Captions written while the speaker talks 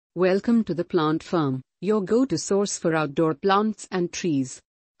Welcome to the Plant Farm, your go-to source for outdoor plants and trees.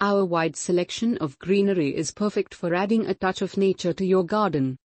 Our wide selection of greenery is perfect for adding a touch of nature to your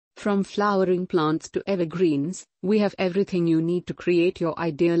garden. From flowering plants to evergreens, we have everything you need to create your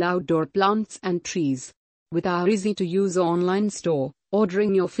ideal outdoor plants and trees. With our easy-to-use online store,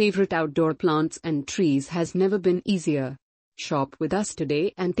 ordering your favorite outdoor plants and trees has never been easier. Shop with us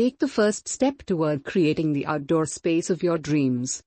today and take the first step toward creating the outdoor space of your dreams.